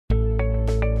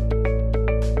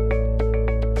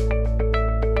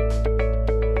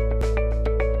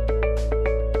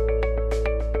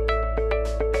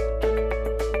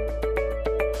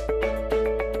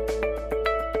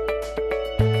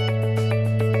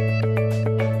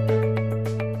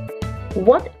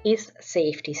What is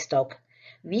safety stock?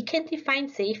 We can define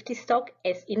safety stock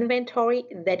as inventory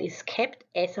that is kept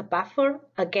as a buffer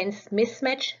against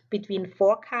mismatch between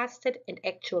forecasted and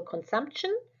actual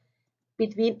consumption,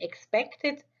 between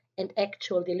expected and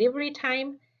actual delivery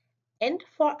time, and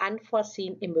for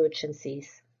unforeseen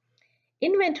emergencies.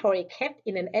 Inventory kept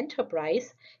in an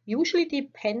enterprise usually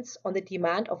depends on the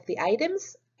demand of the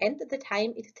items and the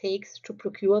time it takes to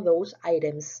procure those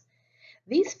items.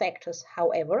 These factors,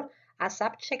 however, are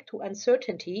subject to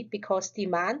uncertainty because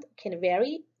demand can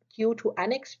vary due to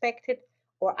unexpected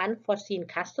or unforeseen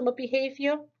customer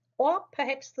behavior, or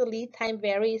perhaps the lead time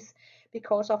varies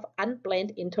because of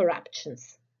unplanned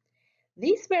interruptions.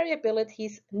 These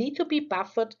variabilities need to be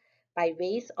buffered by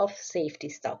ways of safety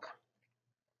stock.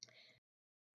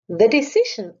 The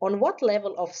decision on what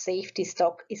level of safety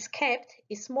stock is kept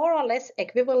is more or less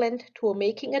equivalent to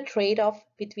making a trade-off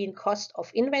between cost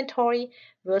of inventory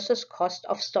versus cost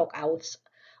of stock outs,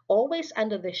 always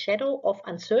under the shadow of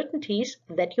uncertainties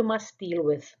that you must deal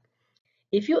with.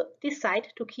 If you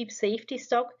decide to keep safety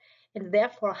stock and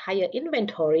therefore higher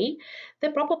inventory,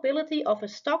 the probability of a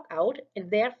stock out and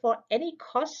therefore any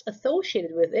costs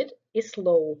associated with it is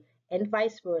low, and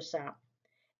vice versa.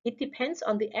 It depends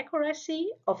on the accuracy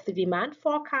of the demand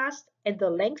forecast and the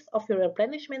length of your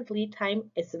replenishment lead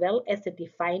time, as well as the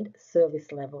defined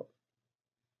service level.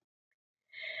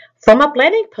 From a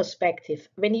planning perspective,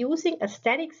 when using a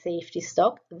static safety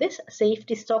stock, this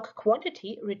safety stock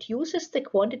quantity reduces the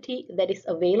quantity that is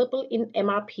available in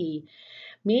MRP,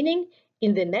 meaning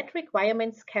in the net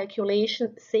requirements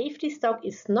calculation, safety stock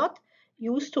is not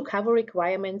used to cover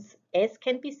requirements, as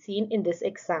can be seen in this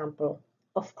example.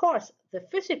 Of course, the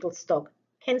physical stock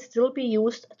can still be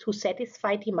used to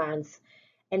satisfy demands,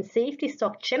 and safety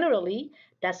stock generally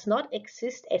does not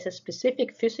exist as a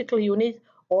specific physical unit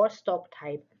or stock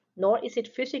type, nor is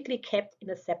it physically kept in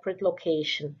a separate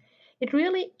location. It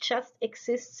really just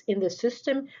exists in the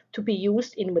system to be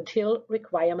used in material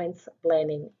requirements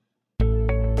planning.